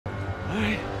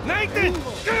Nathan!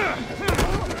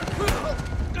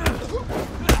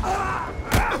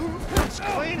 Let's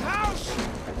clean house!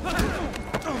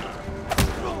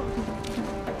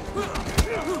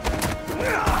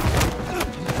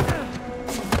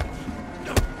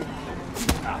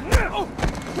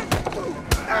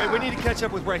 Alright, we need to catch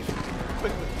up with Rafe.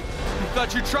 Quickly. I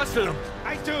thought you trusted him.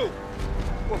 I do!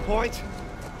 What point?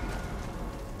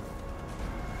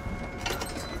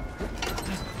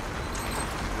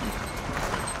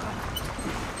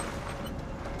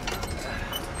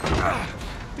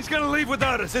 He's gonna leave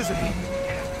without us, isn't he?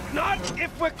 Not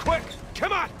if we're quick!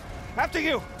 Come on! After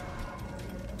you!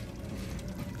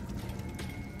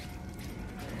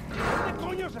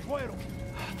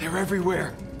 They're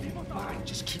everywhere.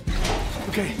 Just keep...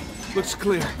 Okay, looks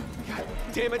clear. God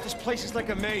damn it, this place is like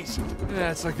a maze.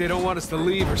 Yeah, it's like they don't want us to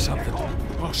leave or something.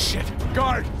 Oh, shit.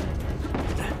 Guard!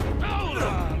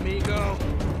 Hola, amigo!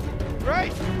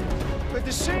 Right! Good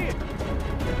to see you.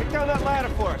 Get down that ladder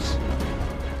for us.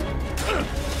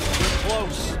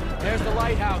 Close. There's the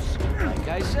lighthouse. Like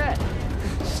I said,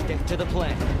 stick to the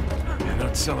plan. Yeah,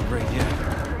 don't celebrate yet.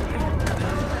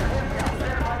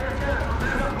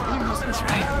 That's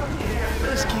right.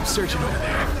 Let's keep searching over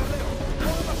there.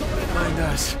 Find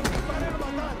us.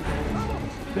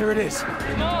 There it is.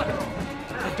 Come on!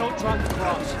 And don't drop the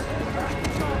cross.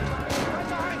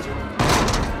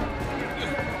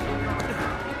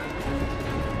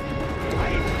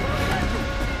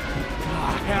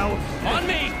 Ah, hell. On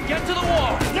me! Get to the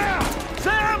wall! Now!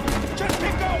 Sam! Just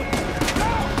keep going!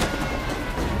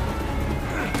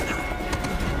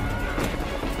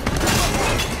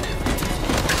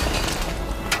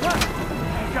 Go!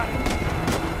 I got it.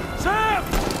 Sam!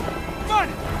 Come on!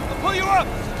 I'll pull you up!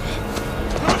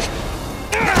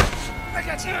 I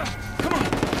got you! Come on!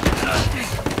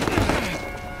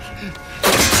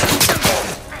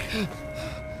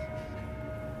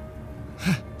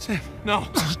 Sam, no.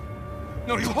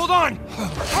 No, you hold on!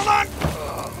 Hold on!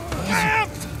 Sam!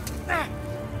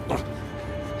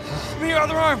 Give me your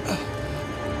other arm!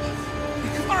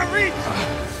 Come on, reach!